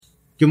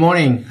Good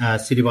morning,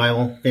 City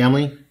Bible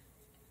family.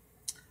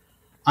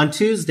 On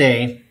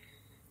Tuesday,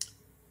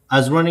 I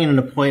was running an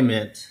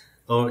appointment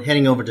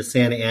heading over to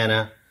Santa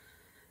Ana.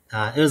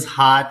 It was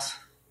hot.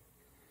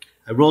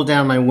 I rolled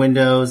down my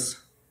windows.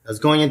 I was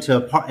going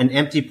into an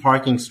empty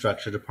parking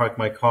structure to park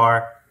my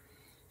car,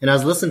 and I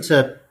was listening to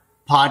a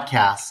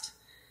podcast,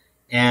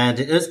 and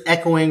it was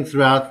echoing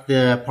throughout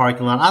the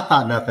parking lot. I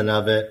thought nothing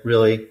of it,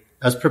 really.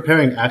 I was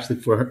preparing actually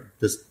for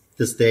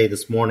this day,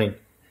 this morning.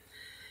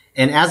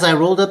 And as I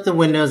rolled up the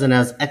windows and I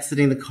was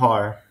exiting the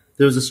car,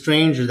 there was a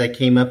stranger that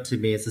came up to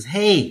me and says,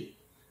 "Hey,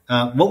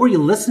 what were you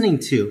listening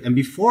to?" And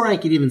before I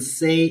could even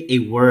say a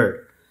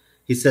word,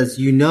 he says,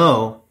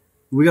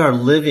 we are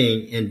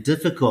living in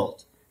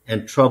difficult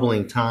and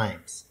troubling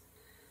times."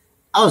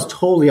 I was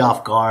totally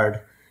off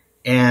guard.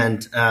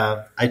 And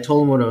I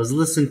told him what I was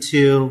listening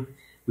to.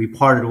 We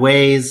parted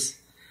ways.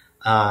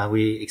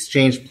 We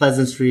exchanged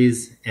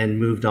pleasantries and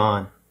moved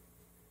on.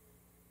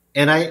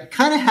 And I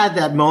kind of had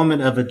that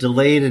moment of a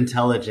delayed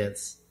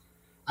intelligence.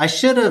 I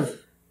should have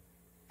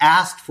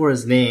asked for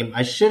his name.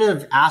 I should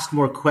have asked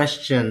more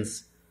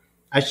questions.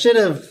 I should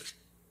have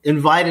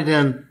invited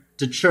him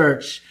to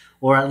church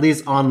or at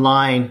least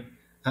online.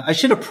 I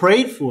should have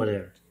prayed for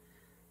him,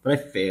 but I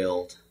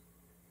failed.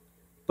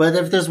 But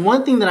if there's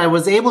one thing that I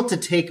was able to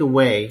take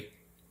away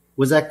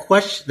was that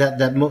question,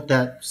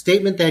 that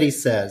statement that he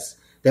says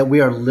that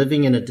we are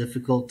living in a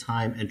difficult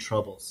time and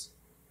troubles.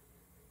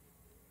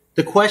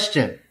 The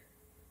question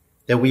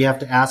that we have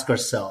to ask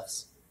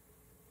ourselves: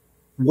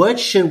 what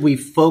should we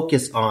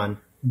focus on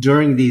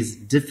during these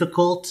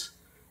difficult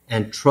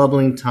and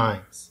troubling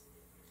times?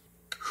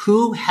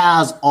 Who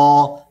has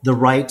all the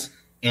right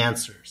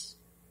answers?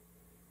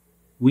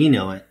 We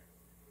know it.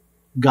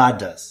 God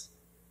does.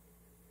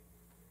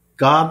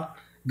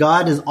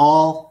 God is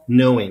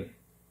all-knowing,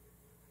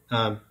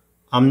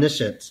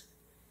 omniscient.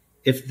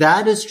 If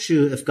that is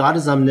true, if God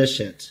is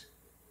omniscient,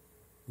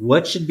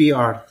 what should be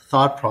our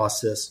thought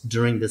process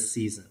during this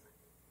season?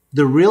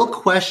 The real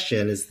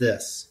question is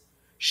this: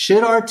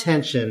 should our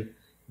attention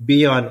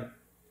be on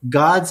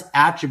God's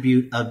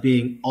attribute of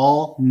being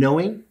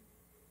all-knowing?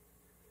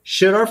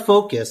 Should our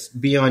focus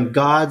be on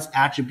God's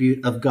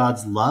attribute of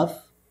God's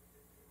love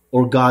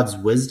or God's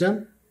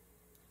wisdom?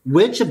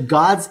 Which of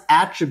God's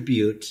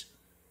attribute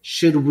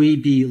should we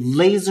be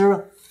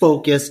laser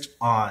focused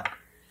on?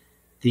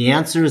 The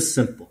answer is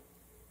simple.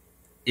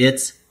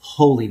 It's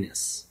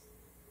holiness.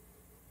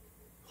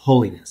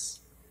 Holiness.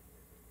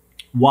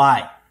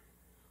 Why?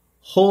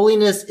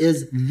 Holiness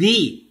is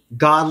the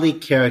godly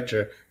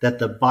character that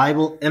the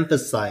Bible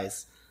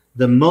emphasizes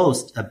the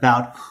most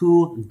about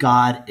who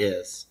God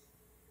is.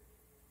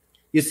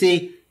 You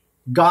see,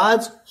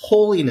 God's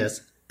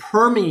holiness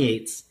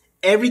permeates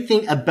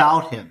everything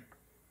about him,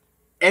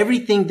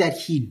 everything that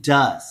he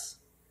does.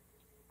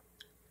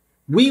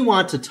 We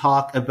want to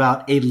talk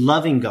about a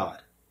loving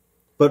God,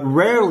 but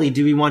rarely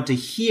do we want to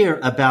hear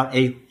about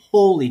a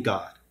holy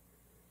God.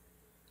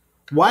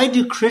 Why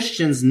do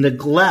Christians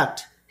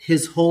neglect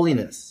his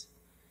holiness?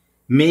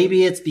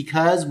 Maybe it's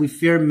because we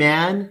fear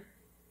man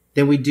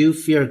than we do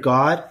fear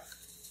God.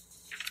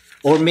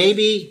 Or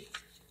maybe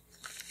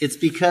it's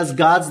because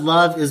God's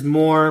love is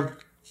more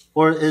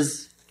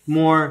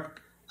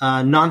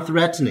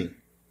non-threatening.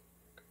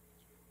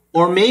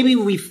 Or maybe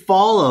we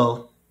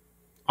follow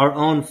our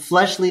own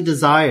fleshly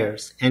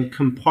desires and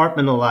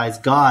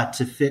compartmentalize God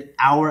to fit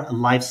our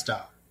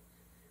lifestyle.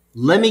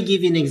 Let me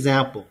give you an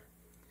example.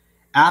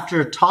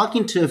 After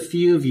talking to a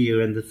few of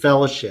you in the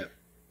fellowship,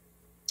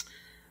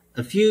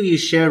 a few of you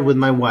shared with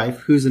my wife,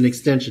 who's an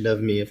extension of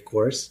me, of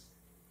course,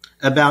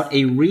 about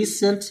a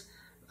recent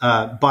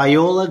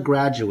Biola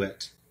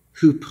graduate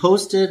who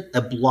posted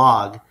a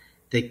blog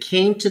that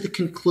came to the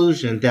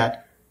conclusion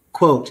that,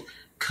 quote,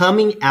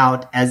 coming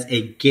out as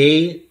a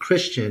gay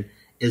Christian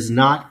is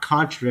not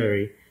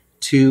contrary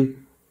to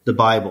the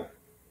Bible.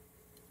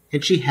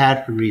 And she had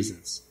her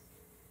reasons.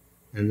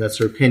 And that's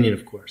her opinion,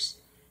 of course.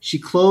 She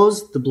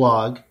closed the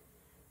blog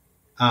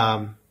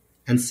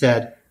and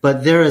said,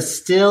 "But there is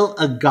still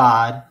a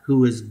God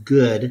who is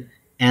good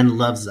and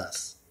loves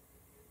us."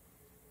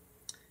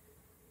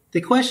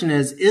 The question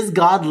is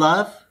God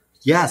love?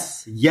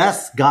 Yes,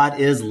 God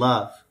is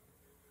love.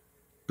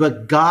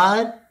 But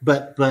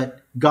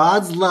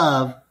God's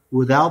love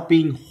without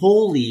being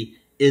holy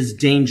is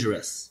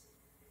dangerous.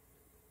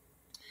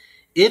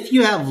 If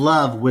you have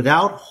love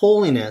without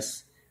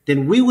holiness,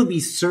 then we would be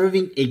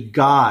serving a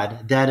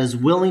God that is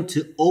willing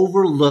to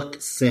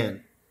overlook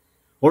sin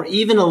or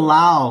even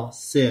allow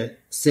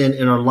sin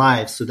in our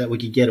lives so that we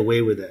could get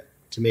away with it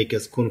to make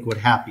us quote unquote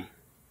happy.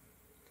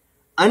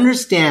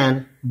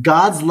 Understand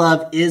God's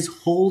love is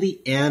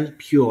holy and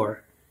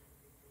pure,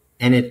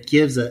 and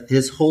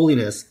his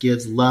holiness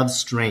gives love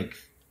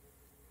strength.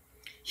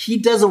 He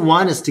doesn't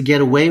want us to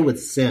get away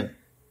with sin.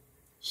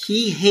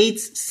 He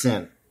hates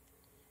sin.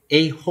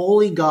 A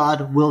holy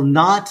God will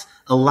not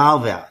allow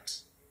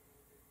that.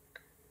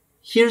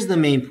 Here's the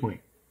main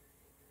point.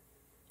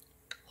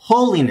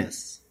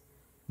 Holiness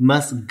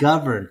must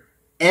govern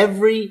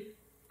every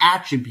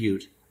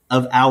attribute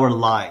of our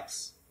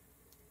lives.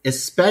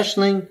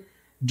 especially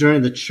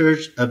during the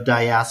church of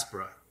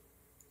diaspora.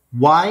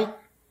 Why?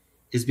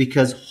 Is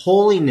because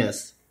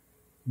holiness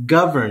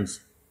governs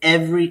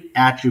every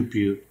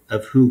attribute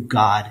of who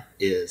God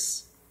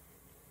is.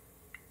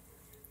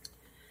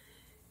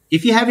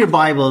 If you have your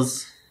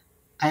Bibles,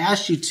 I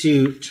ask you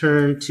to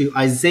turn to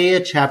Isaiah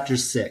chapter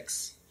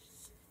 6.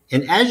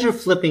 And as you're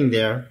flipping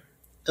there,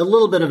 a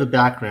little bit of a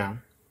background.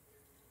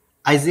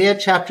 Isaiah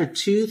chapter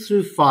 2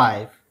 through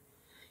 5,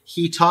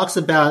 he talks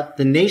about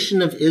the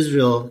nation of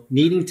Israel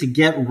needing to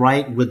get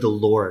right with the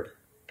Lord.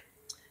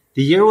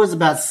 The year was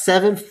about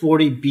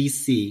 740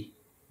 BC,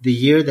 the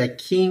year that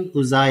King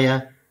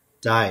Uzziah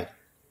died.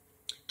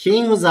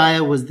 King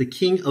Uzziah was the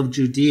king of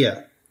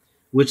Judea,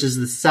 which is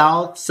the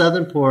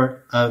southern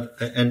part of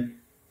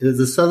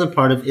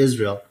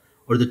Israel,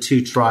 or the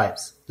 2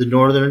 tribes. The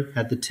northern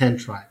had the 10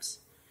 tribes.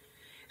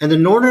 And the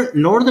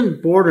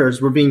northern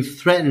borders were being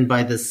threatened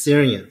by the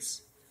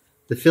Syrians.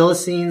 The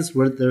Philistines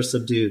they're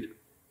subdued.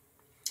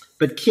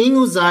 But King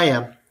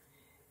Uzziah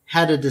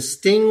had a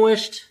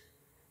distinguished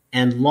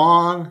and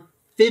long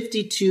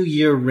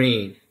 52-year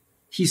reign.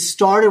 He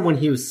started when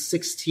he was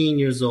 16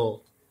 years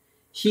old.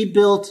 He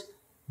built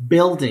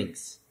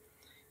buildings.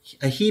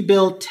 He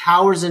built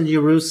towers in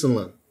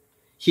Jerusalem.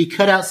 He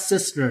cut out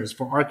cisterns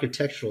for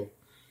architectural.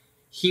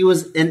 He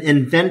was an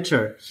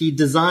inventor. He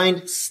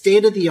designed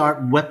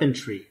state-of-the-art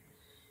weaponry,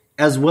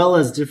 as well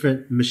as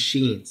different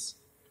machines.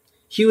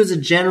 He was a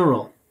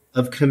general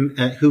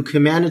who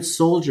commanded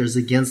soldiers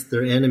against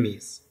their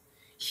enemies.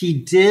 He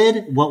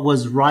did what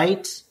was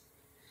right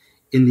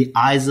in the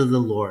eyes of the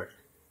Lord.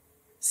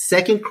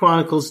 2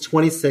 Chronicles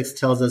 26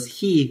 tells us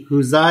he,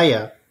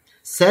 Uzziah,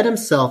 set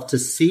himself to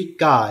seek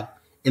God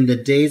in the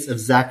days of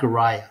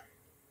Zechariah,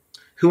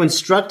 who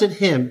instructed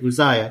him,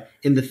 Uzziah,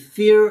 in the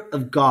fear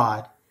of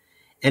God.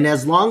 And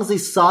as long as he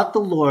sought the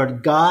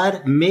Lord,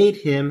 God made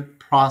him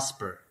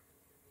prosper.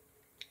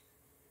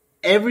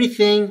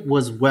 Everything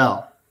was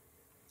well,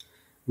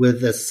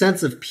 with a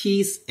sense of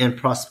peace and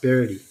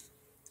prosperity.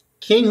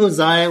 King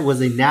Uzziah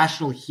was a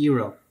national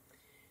hero.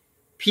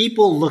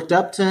 People looked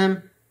up to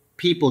him,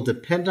 people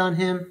depend on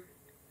him,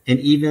 and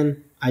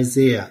even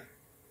Isaiah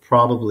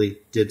probably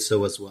did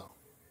so as well.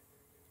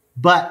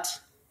 But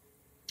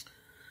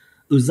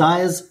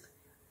Uzziah's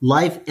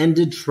life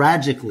ended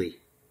tragically.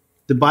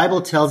 The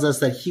Bible tells us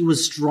that he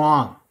was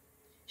strong.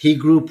 He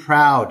grew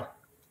proud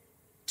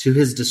to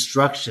his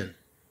destruction.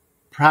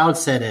 Pride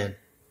set in.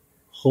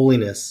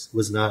 Holiness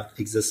was not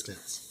existent.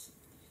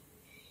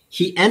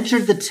 He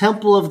entered the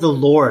temple of the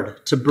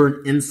Lord to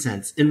burn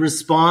incense. In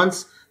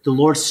response, the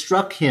Lord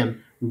struck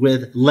him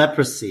with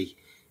leprosy,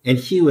 and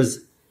he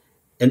was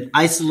an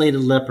isolated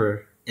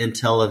leper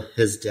until of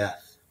his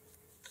death.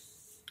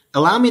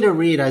 Allow me to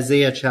read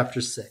Isaiah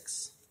chapter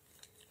 6.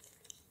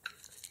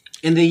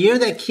 In the year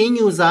that King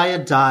Uzziah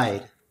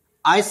died,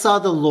 I saw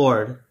the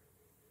Lord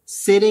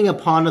sitting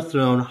upon a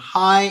throne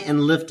high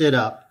and lifted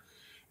up,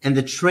 and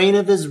the train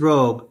of his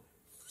robe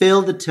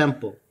filled the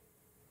temple.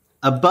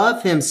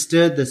 Above him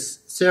stood the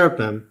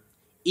seraphim.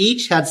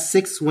 Each had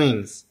 6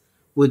 wings.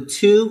 With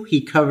 2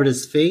 he covered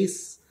his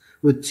face.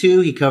 With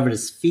 2 he covered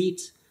his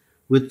feet.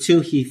 With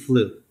 2 he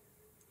flew.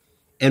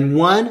 And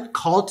one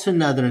called to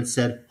another and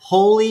said,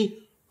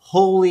 Holy,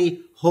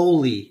 holy,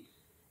 holy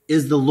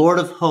is the Lord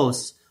of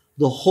hosts.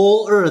 The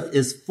whole earth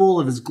is full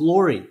of his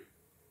glory.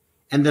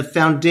 And the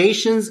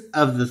foundations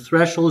of the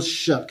threshold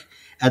shook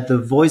at the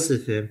voice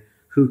of him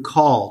who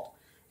called,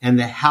 and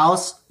the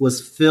house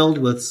was filled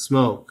with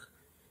smoke.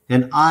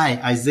 And I,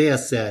 Isaiah,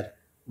 said,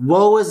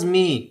 Woe is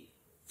me,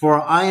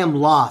 for I am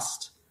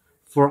lost,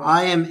 for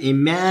I am a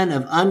man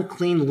of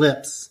unclean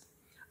lips.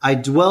 I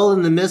dwell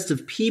in the midst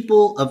of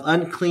people of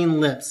unclean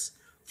lips,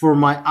 for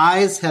my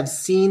eyes have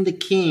seen the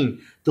King,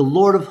 the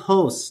Lord of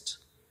hosts.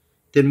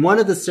 Then one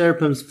of the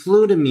seraphims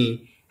flew to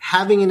me,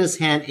 having in his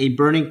hand a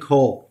burning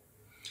coal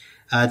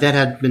that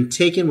had been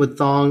taken with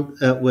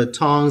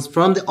tongs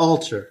from the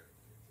altar.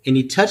 And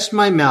he touched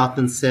my mouth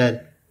and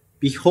said,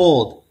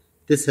 Behold,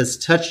 this has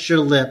touched your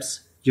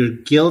lips. Your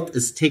guilt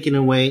is taken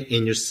away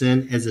and your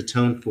sin is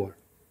atoned for.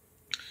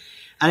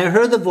 And I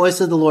heard the voice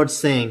of the Lord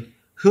saying,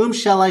 Whom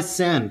shall I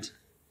send?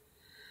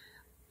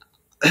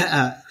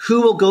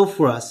 Who will go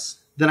for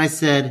us? Then I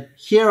said,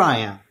 Here I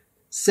am.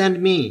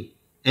 Send me.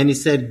 And he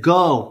said,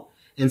 Go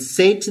and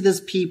say to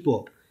this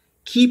people,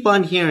 Keep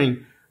on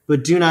hearing,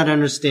 but do not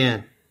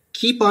understand.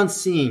 Keep on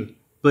seeing,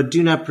 but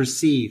do not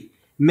perceive.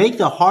 Make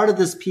the heart of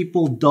this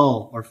people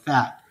dull or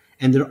fat,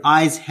 and their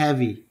eyes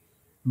heavy.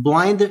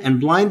 Blind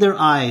their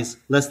eyes,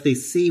 lest they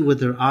see with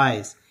their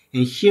eyes,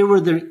 and hear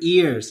with their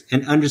ears,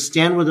 and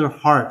understand with their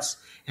hearts,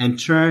 and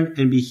turn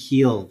and be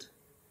healed.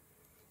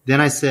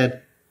 Then I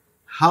said,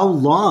 How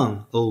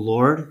long, O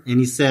Lord? And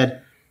he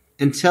said,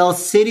 Until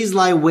cities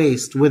lie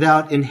waste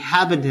without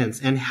inhabitants,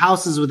 and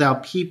houses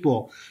without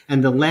people,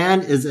 and the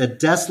land is a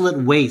desolate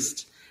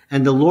waste.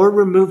 And the Lord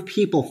removed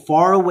people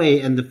far away,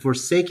 and the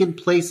forsaken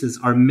places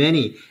are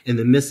many in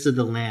the midst of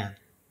the land.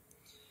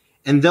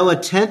 And though a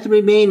tenth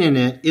remain in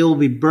it, it will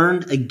be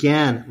burned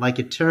again like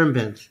a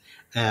terebinth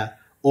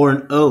or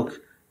an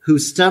oak,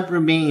 whose stump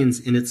remains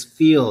in its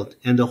field,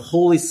 and the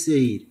holy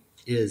seed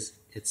is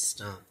its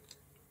stump.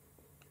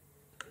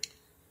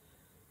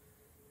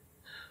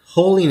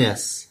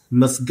 Holiness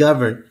must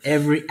govern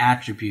every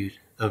attribute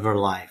of our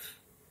life.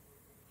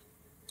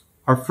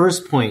 Our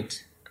first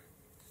point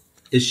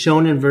is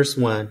shown in verse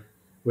 1,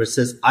 where it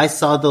says, I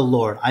saw the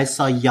Lord, I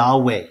saw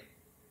Yahweh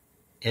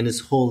and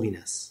his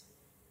holiness.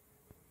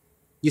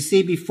 You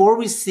see, before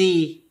we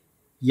see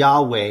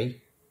Yahweh,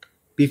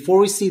 before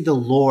we see the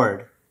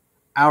Lord,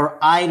 our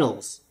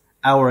idols,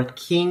 our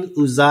King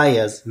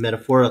Uzziahs,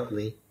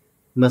 metaphorically,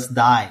 must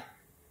die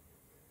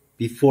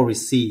before we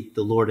see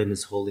the Lord in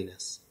his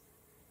holiness.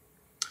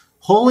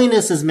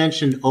 Holiness is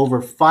mentioned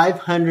over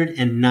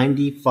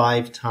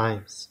 595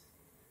 times.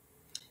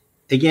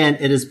 Again,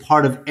 it is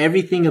part of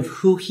everything of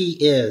who he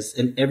is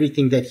and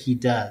everything that he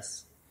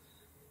does.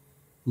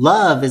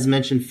 Love is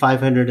mentioned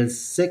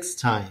 506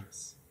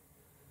 times.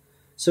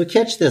 So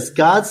catch this.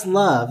 God's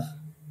love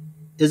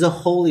is a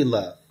holy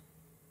love.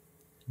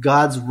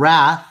 God's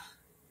wrath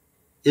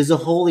is a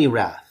holy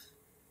wrath.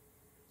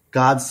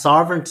 God's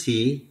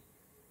sovereignty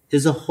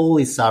is a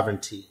holy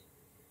sovereignty.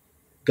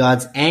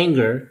 God's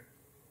anger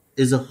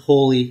is a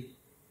holy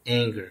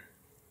anger.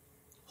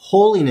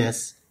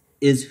 Holiness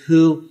is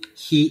who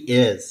he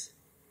is.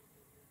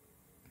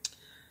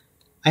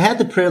 I had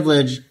the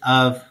privilege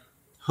of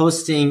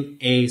hosting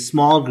a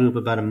small group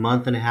about a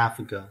month and a half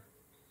ago.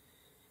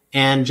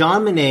 And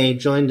John Monet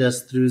joined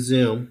us through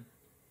Zoom,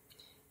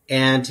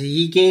 and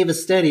he gave a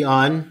study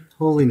on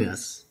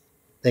holiness.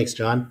 Thanks,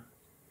 John.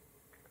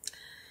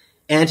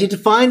 And he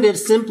defined it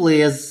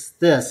simply as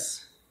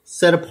this: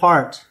 set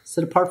apart.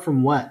 Set apart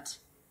from what?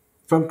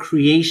 From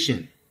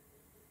creation.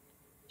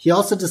 He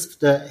also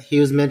he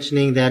was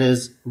mentioning that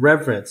is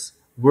reverence,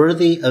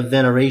 worthy of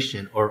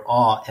veneration or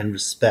awe and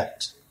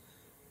respect.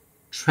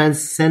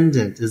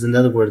 Transcendent is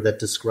another word that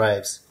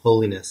describes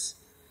holiness,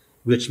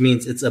 which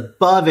means it's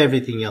above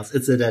everything else.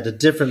 It's at a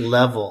different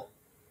level.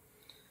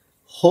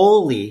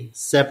 Holy,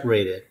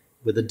 separated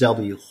with a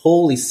W,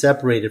 wholly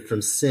separated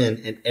from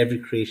sin and every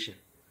creation.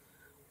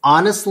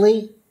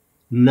 Honestly,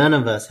 none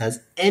of us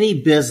has any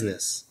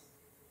business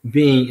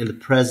being in the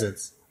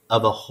presence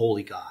of a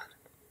holy God.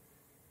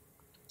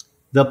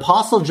 The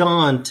Apostle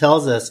John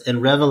tells us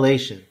in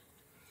Revelation,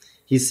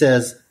 he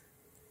says,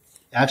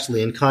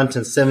 actually in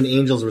context, 7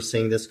 angels were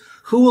saying this,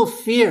 who will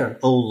fear,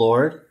 O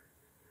Lord,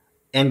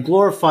 and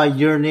glorify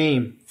your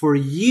name, for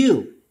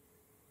you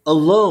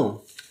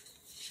alone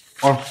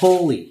are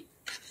holy.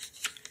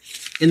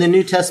 In the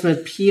New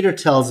Testament, Peter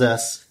tells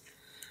us,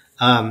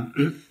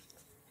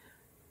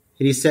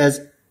 he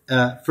says,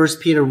 1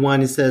 Peter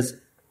 1, he says,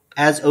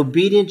 as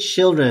obedient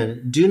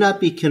children, do not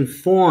be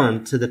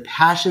conformed to the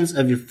passions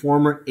of your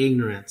former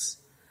ignorance,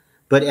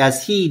 but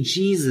as he,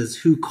 Jesus,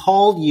 who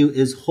called you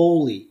is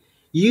holy,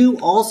 you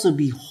also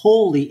be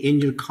holy in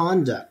your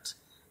conduct.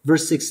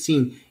 Verse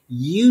 16,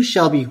 you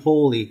shall be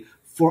holy,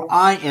 for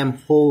I am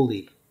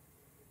holy.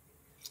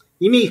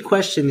 You may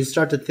question, you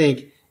start to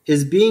think,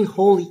 is being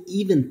holy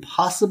even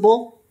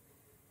possible?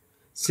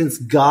 Since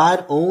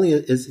God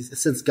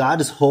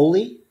is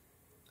holy?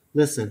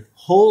 Listen,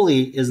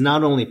 holy is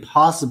not only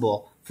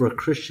possible for a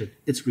Christian,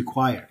 it's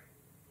required.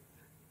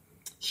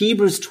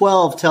 Hebrews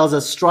 12 tells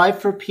us, strive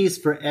for peace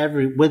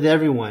with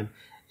everyone,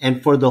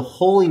 and for the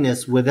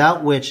holiness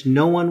without which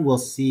no one will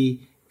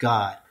see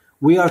God.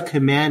 We are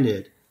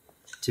commanded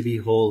to be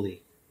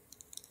holy.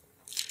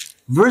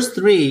 Verse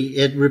 3,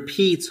 it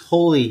repeats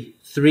holy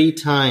 3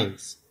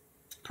 times.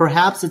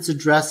 Perhaps it's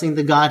addressing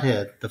the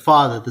Godhead, the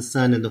Father, the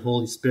Son, and the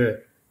Holy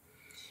Spirit.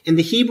 In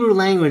the Hebrew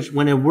language,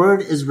 when a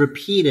word is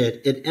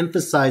repeated, it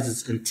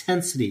emphasizes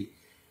intensity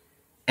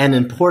and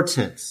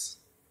importance.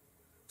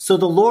 So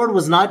the Lord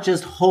was not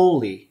just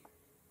holy.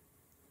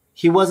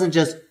 He wasn't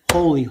just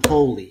holy,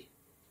 holy.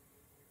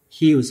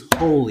 He was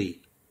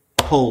holy,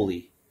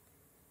 holy,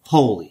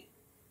 holy.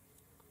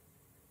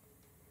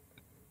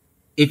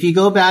 If you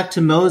go back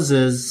to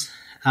Moses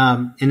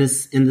in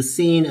the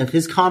scene of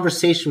his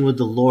conversation with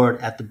the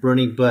Lord at the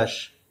burning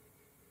bush,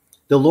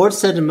 the Lord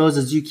said to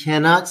Moses, you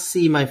cannot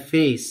see my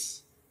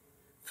face,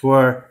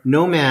 for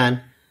no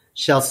man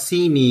shall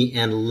see me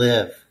and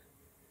live.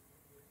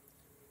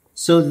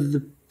 So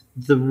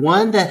the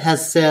one that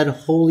has said,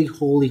 holy,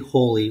 holy,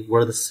 holy,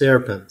 were the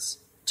seraphims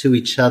to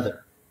each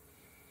other.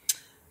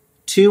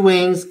 2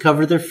 wings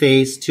cover their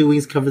face, 2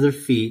 wings cover their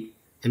feet,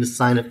 in a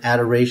sign of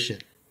adoration.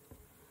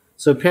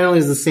 So apparently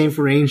it's the same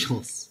for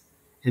angels.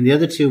 And the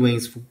other 2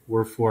 wings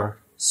were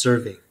for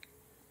serving.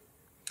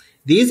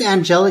 These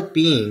angelic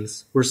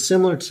beings were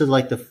similar to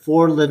like the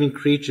 4 living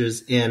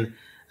creatures in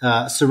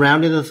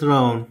surrounding the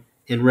throne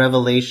in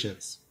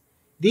Revelations.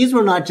 These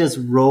were not just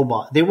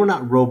they were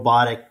not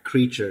robotic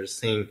creatures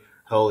saying,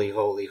 holy,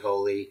 holy,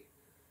 holy.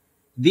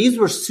 These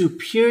were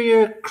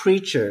superior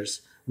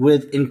creatures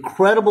with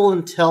incredible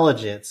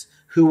intelligence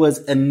who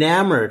was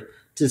enamored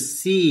to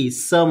see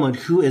someone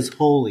who is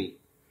holy.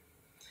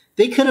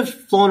 They could have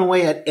flown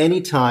away at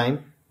any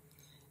time,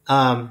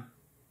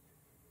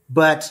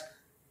 but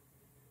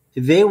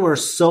they were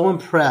so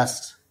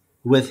impressed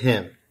with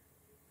him.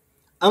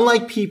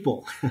 Unlike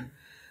people,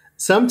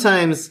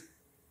 sometimes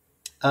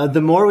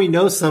the more we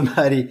know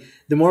somebody,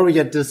 the more we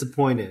get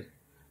disappointed.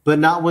 But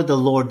not with the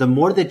Lord. The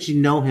more that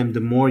you know him, the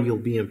more you'll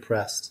be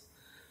impressed.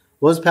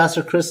 What was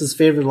Pastor Chris's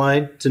favorite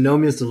line? To know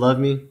me is to love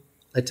me.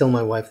 I tell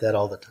my wife that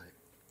all the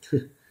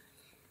time.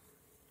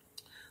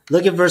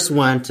 Look at verse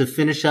 1 to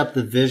finish up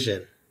the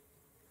vision.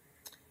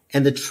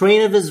 And the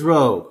train of his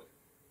robe,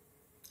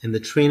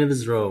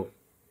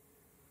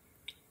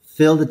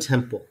 filled the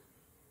temple.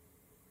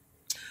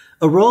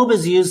 A robe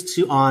is used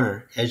to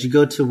honor. As you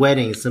go to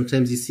weddings,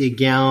 sometimes you see a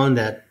gown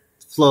that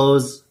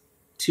flows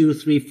 2,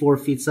 3, 4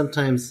 feet,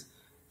 sometimes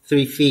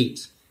 3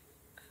 feet.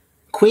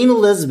 Queen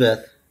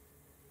Elizabeth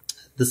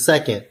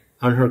II,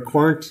 on her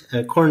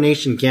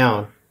coronation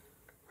gown,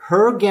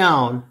 her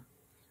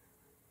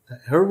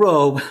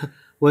robe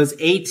was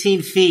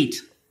 18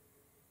 feet.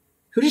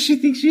 Who does she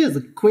think she is?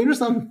 A queen or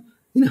something?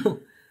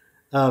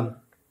 But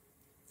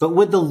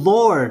with the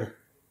Lord,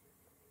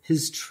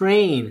 his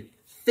train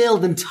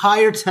filled the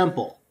entire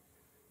temple.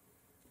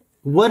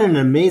 What an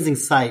amazing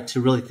sight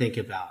to really think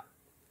about.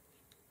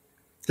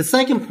 The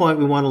second point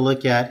we want to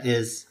look at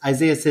is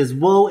Isaiah says,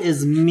 woe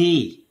is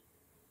me.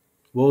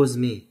 Woe is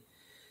me.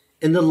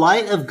 In the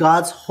light of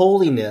God's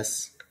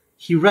holiness,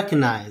 he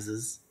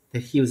recognizes that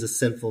he was a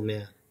sinful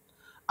man.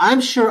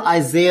 I'm sure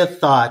Isaiah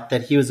thought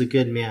that he was a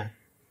good man.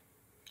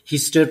 He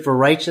stood for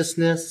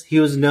righteousness. He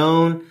was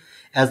known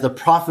as the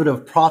prophet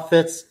of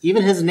prophets.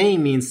 Even his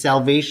name means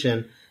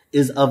salvation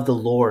is of the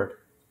Lord.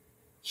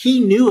 He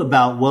knew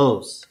about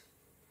woes.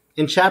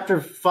 In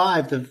chapter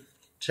 5, the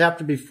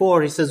chapter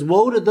before, he says,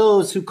 woe to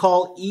those who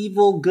call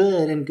evil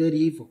good and good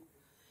evil.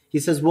 He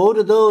says, woe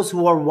to those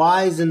who are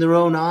wise in their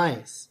own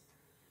eyes.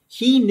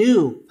 He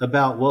knew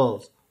about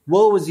woes.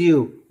 Woe is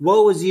you,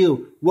 woe is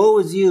you, woe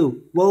is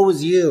you, woe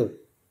is you.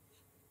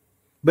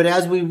 But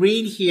as we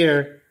read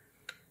here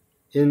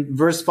in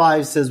verse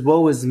 5, it says,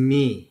 woe is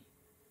me.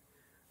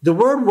 The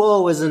word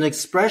woe is an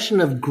expression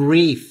of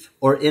grief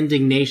or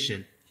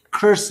indignation.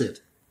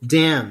 Cursed,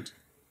 damned.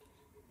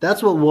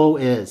 That's what woe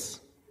is.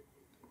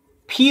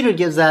 Peter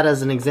gives that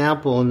as an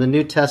example in the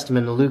New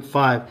Testament in Luke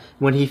 5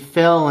 when he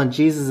fell on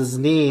Jesus'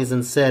 knees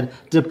and said,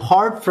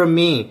 depart from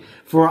me,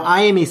 for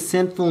I am a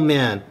sinful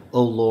man,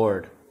 O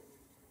Lord.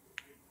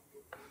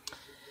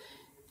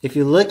 If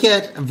you look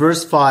at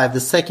verse 5, the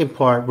second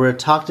part, where it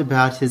talked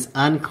about his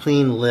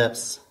unclean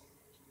lips,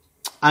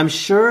 I'm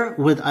sure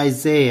with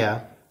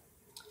Isaiah,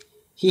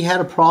 he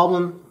had a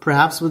problem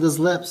perhaps with his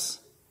lips,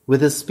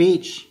 with his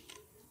speech.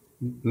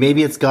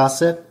 Maybe it's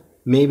gossip,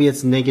 maybe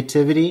it's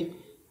negativity,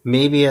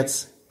 maybe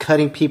it's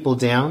cutting people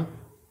down.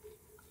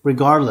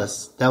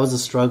 Regardless, that was a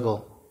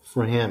struggle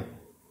for him.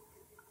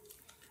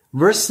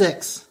 Verse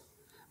 6,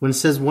 when it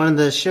says, one of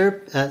the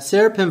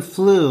seraphim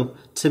flew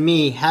to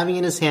me, having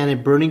in his hand a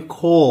burning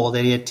coal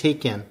that he had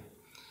taken.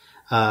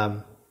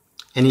 And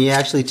he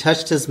actually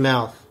touched his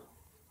mouth.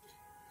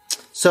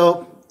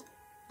 So,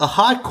 a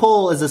hot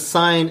coal is a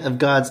sign of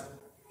God's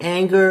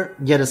anger,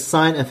 yet a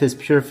sign of his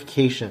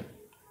purification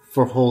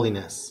for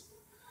holiness.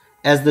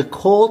 As the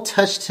coal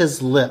touched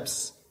his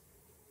lips,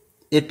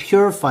 it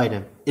purified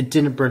him. It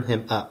didn't burn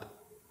him up.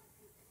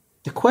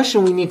 The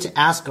question we need to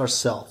ask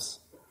ourselves,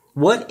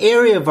 what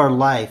area of our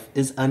life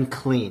is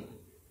unclean?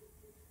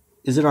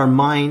 Is it our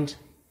mind,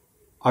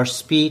 our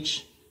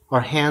speech,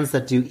 our hands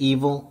that do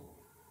evil?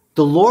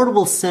 The Lord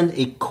will send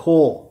a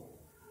coal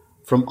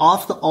from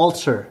off the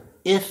altar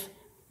if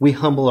we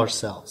humble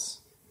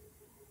ourselves.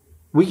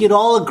 We could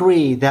all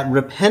agree that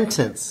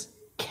repentance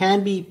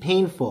can be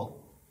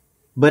painful,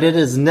 but it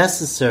is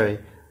necessary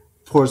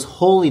for his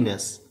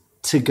holiness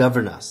to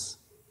govern us.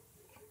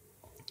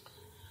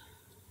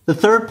 The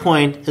third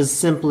point is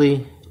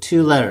simply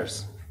 2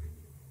 letters.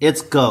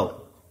 It's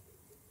go.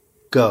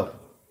 Go.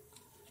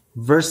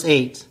 Verse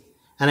 8,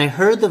 and I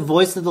heard the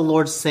voice of the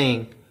Lord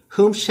saying,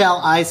 whom shall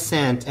I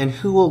send, and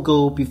who will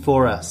go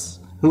before us?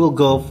 Who will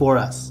go for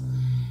us?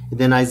 And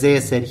then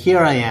Isaiah said, here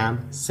I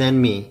am,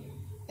 send me.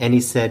 And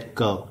he said,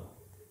 go.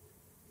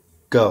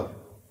 Go.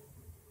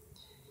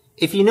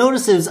 If you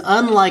notice, it was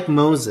unlike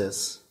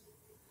Moses.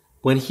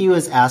 When he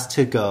was asked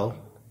to go,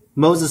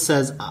 Moses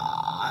says,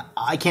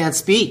 I can't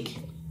speak.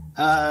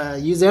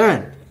 Use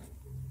Aaron.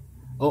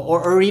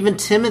 Or even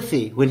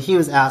Timothy, when he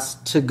was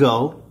asked to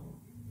go,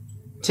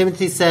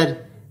 Timothy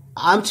said,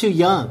 I'm too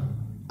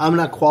young. I'm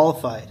not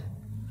qualified.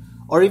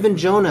 Or even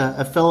Jonah,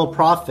 a fellow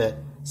prophet,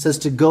 says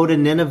to go to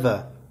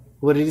Nineveh.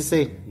 What did he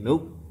say?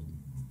 Nope.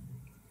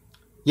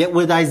 Yet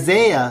with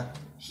Isaiah,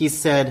 he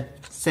said,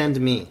 send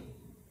me.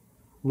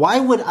 Why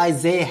would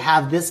Isaiah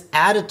have this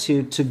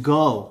attitude to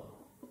go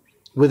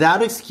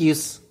without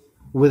excuse,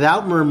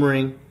 without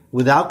murmuring,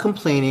 without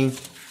complaining,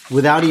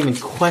 without even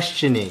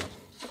questioning?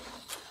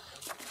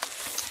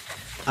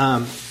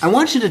 I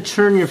want you to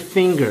turn your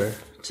finger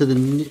to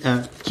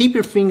the, keep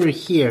your finger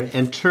here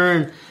and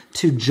turn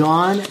to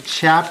John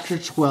chapter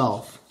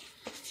 12,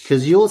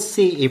 because you'll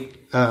see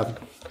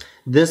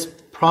this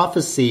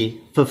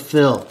prophecy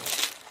fulfilled.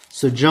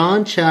 So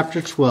John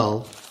chapter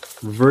 12,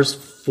 verse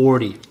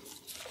 40.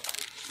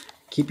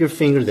 Keep your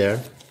finger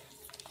there.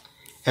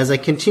 As I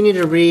continue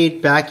to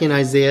read back in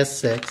Isaiah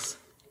 6,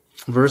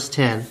 verse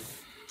 10,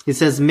 it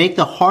says, "Make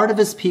the heart of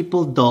his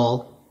people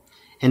dull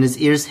and his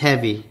ears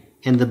heavy,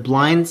 and the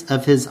blinds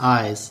of his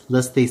eyes,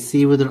 lest they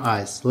see with their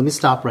eyes." Let me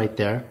stop right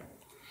there.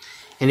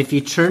 And if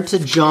you turn to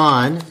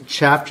John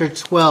chapter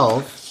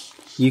 12,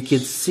 you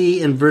could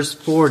see in verse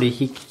 40,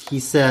 he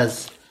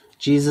says,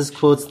 Jesus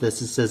quotes this.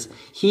 It says,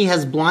 "He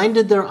has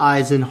blinded their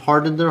eyes and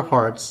hardened their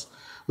hearts,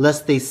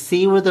 lest they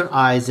see with their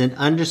eyes and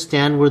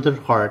understand with their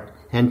heart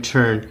and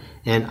turn,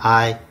 and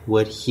I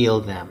would heal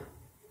them."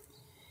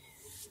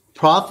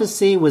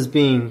 Prophecy was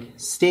being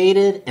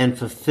stated and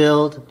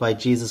fulfilled by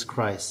Jesus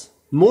Christ.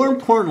 More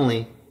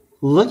importantly,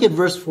 look at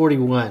verse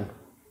 41.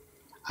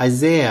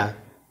 Isaiah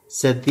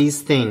said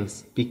these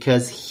things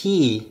because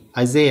he,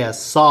 Isaiah,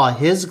 saw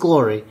his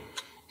glory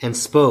and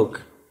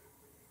spoke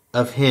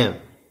of him.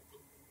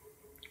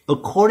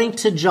 According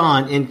to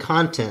John, in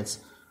context,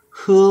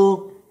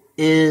 who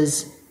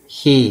is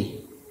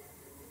he?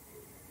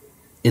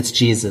 It's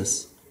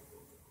Jesus.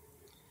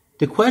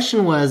 The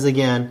question was,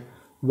 again,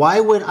 why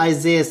would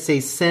Isaiah say,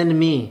 "Send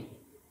me"?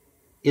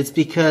 It's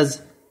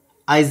because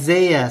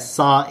Isaiah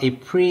saw a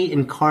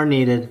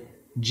pre-incarnated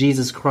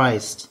Jesus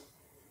Christ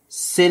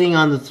sitting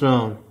on the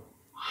throne,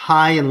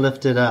 high and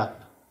lifted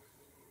up,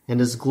 and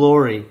his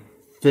glory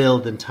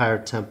filled the entire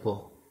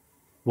temple.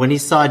 When he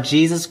saw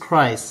Jesus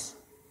Christ,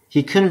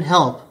 he couldn't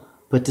help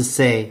but to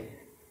say,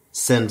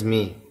 "Send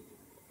me."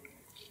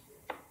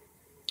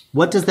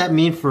 What does that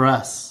mean for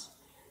us?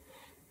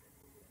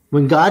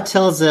 When God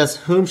tells us,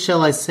 "Whom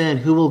shall I send?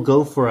 Who will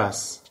go for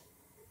us?"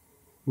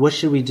 what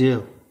should we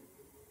do?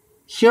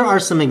 Here are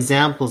some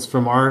examples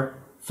from our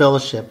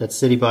fellowship at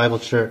City Bible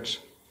Church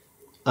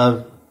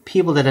of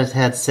people that have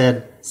had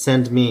said,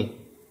 "Send me."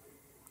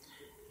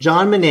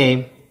 John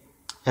Monet,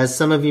 as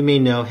some of you may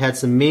know, had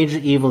some major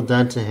evil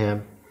done to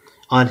him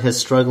on his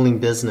struggling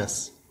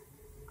business.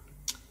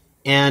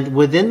 And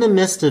within the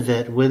midst of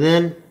it,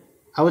 within,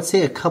 I would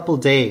say, a couple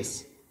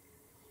days,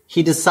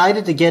 he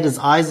decided to get his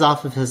eyes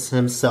off of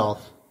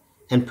himself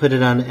and put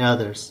it on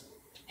others.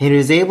 And he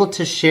was able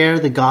to share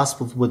the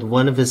gospel with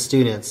one of his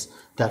students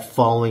that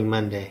following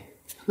Monday.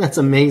 That's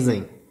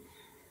amazing.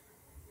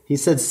 He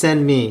said,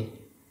 "Send me."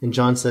 And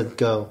John said,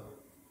 "Go."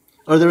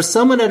 Or there was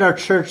someone at our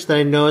church that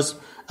I noticed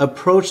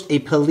approached a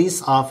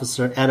police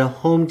officer at a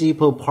Home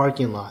Depot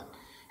parking lot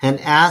and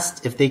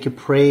asked if they could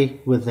pray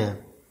with them.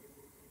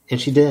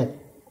 And she did.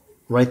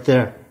 Right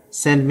there.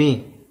 "Send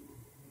me."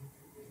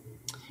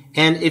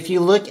 And if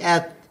you look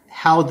at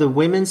how the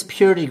women's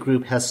purity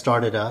group has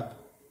started up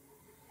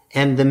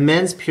and the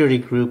men's purity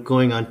group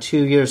going on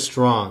 2 years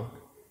strong,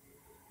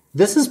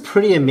 this is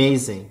pretty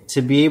amazing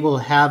to be able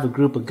to have a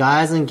group of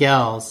guys and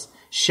gals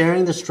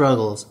sharing the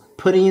struggles,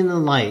 putting in the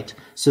light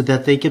so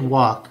that we could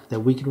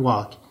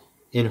walk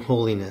in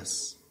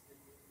holiness.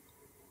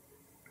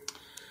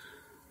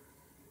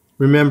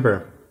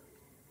 Remember,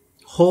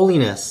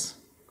 holiness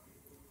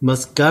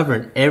must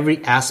govern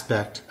every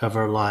aspect of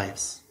our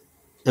lives.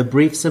 A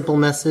brief, simple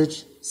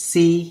message: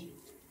 see,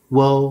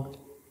 woe,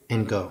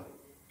 and go.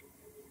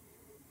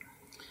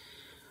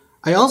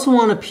 I also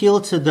want to appeal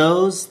to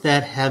those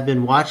that have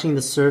been watching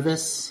the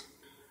service.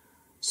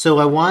 So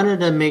I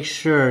wanted to make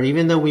sure,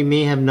 even though we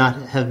may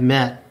not have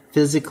met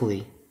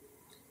physically,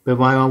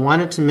 but I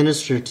wanted to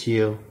minister to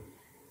you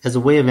as a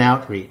way of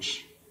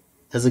outreach,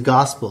 as a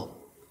gospel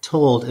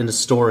told in a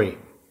story.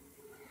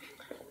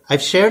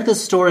 I've shared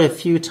this story a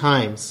few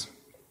times,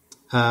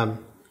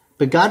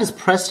 but God has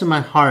pressed in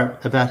my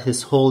heart about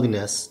his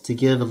holiness to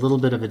give a little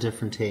bit of a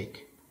different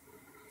take.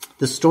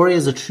 The story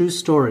is a true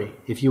story,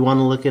 if you want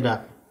to look it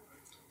up.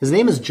 His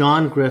name is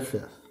John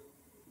Griffith.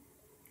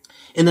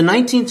 In the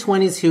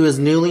 1920s, he was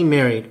newly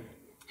married.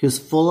 He was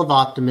full of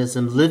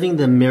optimism, living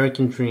the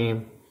American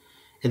dream.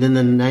 And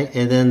then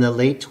the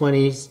late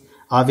 20s,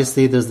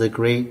 obviously there's the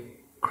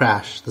great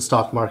crash, the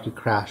stock market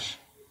crash.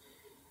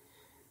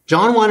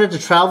 John wanted to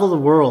travel the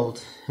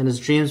world, and his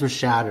dreams were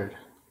shattered.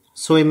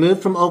 So he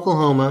moved from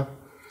Oklahoma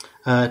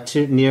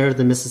to near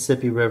the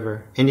Mississippi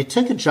River, and he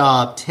took a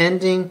job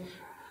tending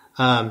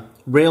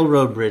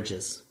railroad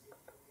bridges.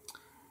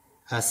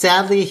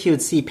 Sadly, he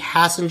would see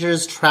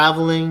passengers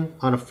traveling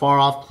on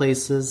far-off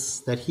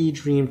places that he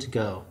dreamed to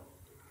go.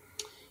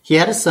 He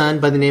had a son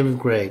by the name of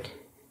Greg,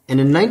 and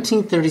in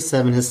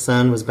 1937, his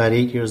son was about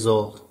 8 years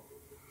old.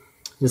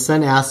 His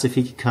son asked if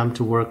he could come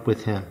to work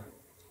with him.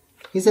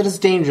 He said, "It's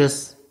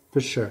dangerous, for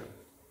sure."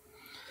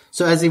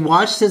 So as he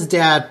watched his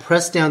dad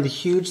press down the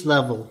huge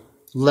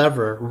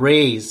lever,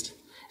 raised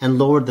and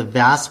lowered the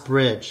vast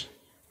bridge,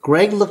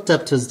 Greg looked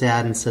up to his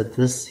dad and said,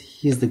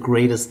 "He's the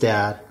greatest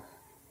dad.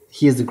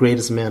 He is the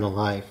greatest man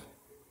alive."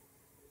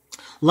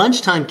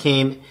 Lunchtime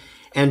came,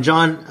 and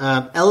John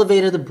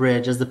elevated the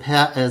bridge as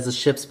the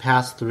ships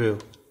passed through.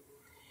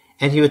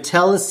 And he would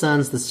tell his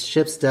sons the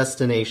ship's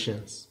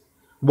destinations.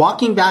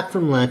 Walking back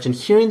from lunch and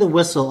hearing the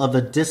whistle of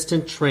a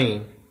distant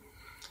train,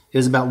 it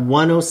was about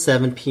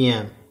 1:07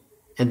 p.m.,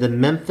 and the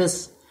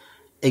Memphis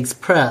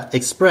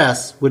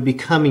Express would be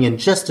coming in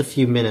just a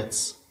few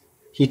minutes.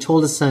 He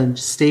told his son,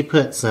 "Stay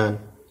put, son."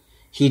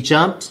 He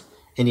jumped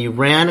and he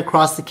ran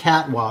across the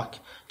catwalk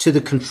to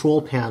the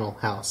control panel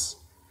house.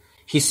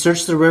 He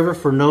searched the river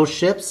for no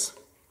ships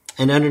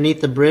and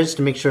underneath the bridge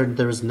to make sure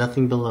there was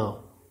nothing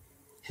below.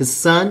 His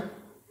son,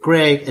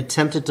 Greg,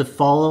 attempted to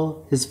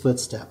follow his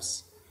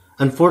footsteps.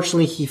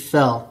 Unfortunately, he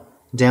fell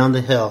down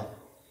the hill,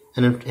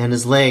 and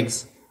his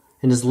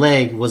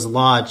leg was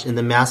lodged in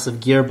the massive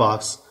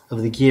gearbox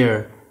of the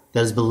gear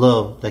that is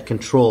below that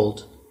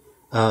controlled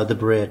the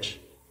bridge.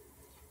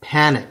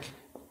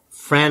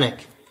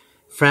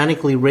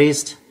 Frantically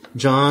raced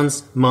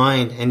John's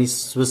mind, and he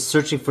was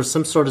searching for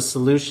some sort of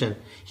solution.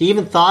 He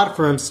even thought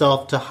for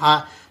himself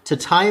to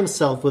tie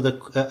himself with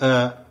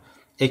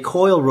a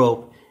coil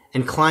rope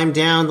and climb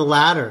down the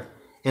ladder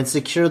and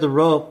secure the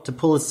rope to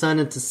pull his son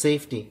into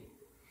safety.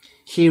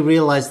 He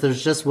realized there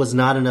just was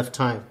not enough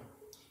time.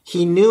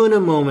 He knew in a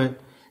moment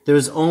there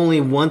was only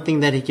one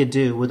thing that he could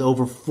do with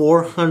over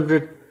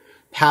 400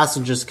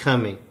 passengers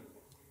coming.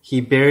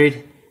 He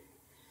buried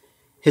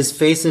his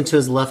face into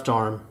his left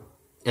arm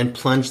and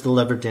plunged the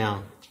lever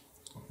down.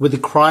 With the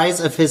cries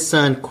of his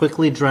son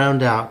quickly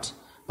drowned out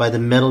by the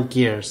metal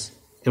gears,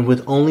 and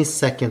with only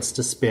seconds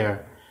to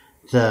spare,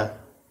 the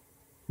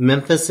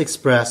Memphis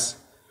Express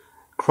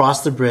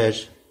crossed the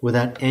bridge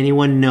without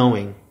anyone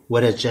knowing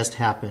what had just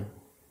happened.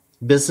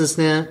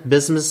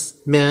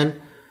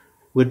 Businessmen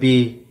would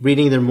be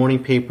reading their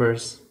morning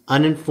papers,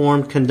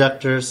 uninformed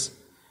conductors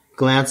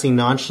glancing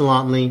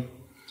nonchalantly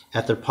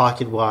at their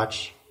pocket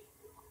watch,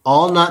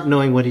 all not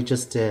knowing what he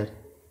just did.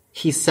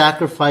 He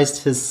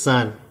sacrificed his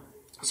son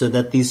so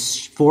that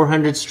these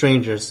 400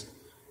 strangers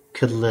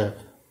could live.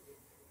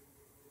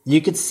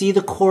 You could see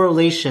the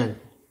correlation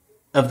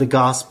of the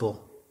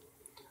gospel.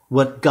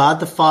 What God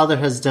the Father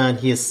has done,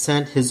 he has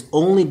sent his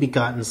only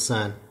begotten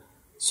Son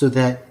so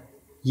that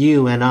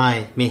you and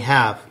I may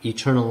have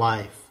eternal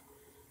life.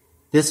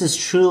 This is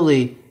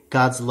truly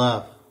God's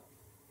love.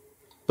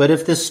 But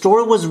if this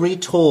story was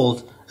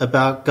retold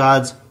about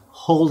God's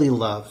holy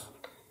love,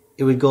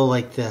 it would go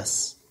like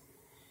this.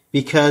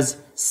 Because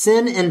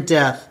sin and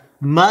death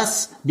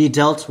must be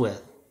dealt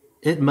with.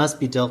 It must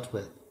be dealt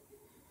with.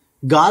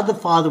 God the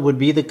Father would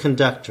be the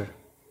conductor,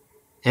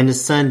 and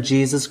his Son,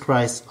 Jesus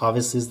Christ,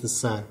 obviously is the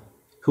Son,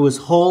 who is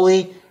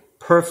holy,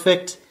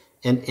 perfect,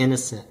 and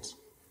innocent.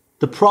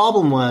 The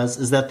problem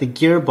is that the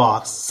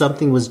gearbox,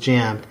 something was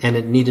jammed, and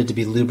it needed to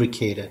be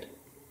lubricated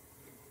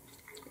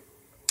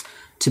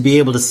to be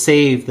able to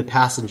save the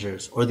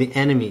passengers or the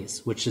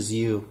enemies, which is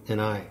you and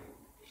I.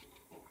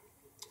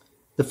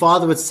 The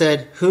Father would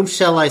said, "Whom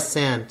shall I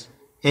send,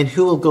 and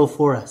who will go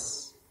for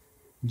us?"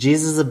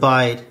 Jesus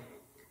abides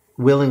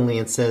willingly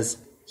and says,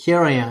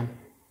 "Here I am,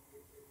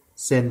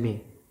 send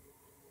me."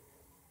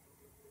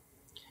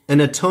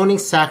 An atoning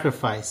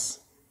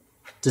sacrifice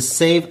to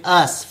save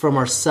us from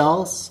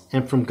ourselves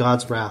and from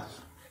God's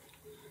wrath.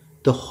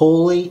 The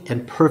holy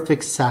and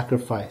perfect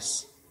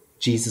sacrifice,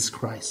 Jesus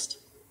Christ.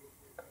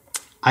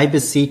 I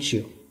beseech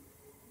you,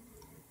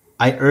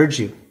 I urge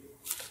you,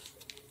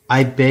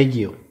 I beg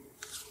you,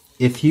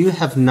 if you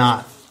have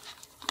not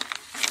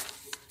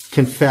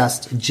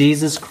confessed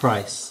Jesus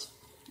Christ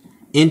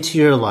into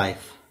your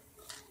life,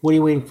 what are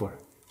you waiting for?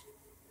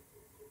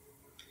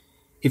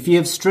 If you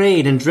have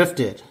strayed and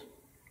drifted,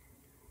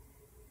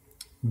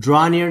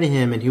 draw near to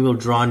him and he will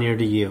draw near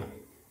to you.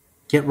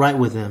 Get right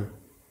with him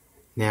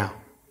now.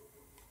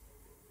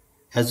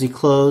 As we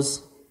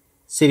close,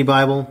 City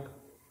Bible,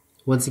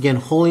 once again,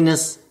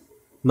 holiness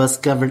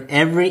must govern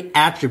every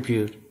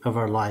attribute of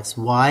our lives.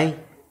 Why?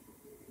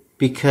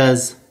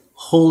 Because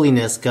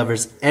holiness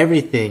governs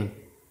everything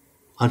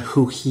on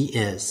who he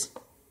is.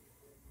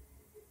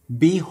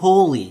 Be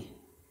holy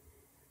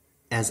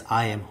as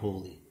I am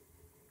holy.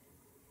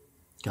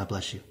 God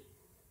bless you.